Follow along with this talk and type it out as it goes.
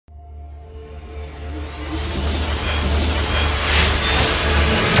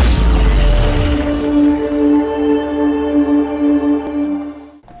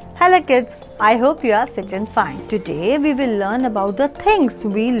Hey kids, I hope you are fit and fine. Today we will learn about the things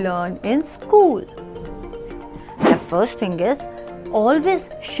we learn in school. The first thing is always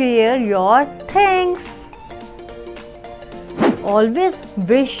share your things. Always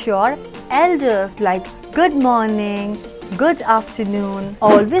wish your elders like good morning, good afternoon.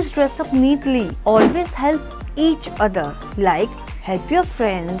 Always dress up neatly. Always help each other like help your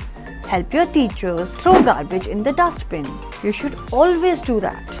friends, help your teachers, throw garbage in the dustbin. You should always do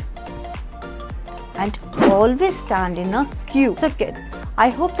that. And always stand in a queue. So kids, I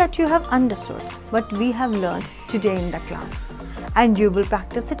hope that you have understood what we have learned today in the class. And you will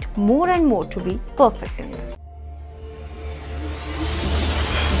practice it more and more to be perfect in this.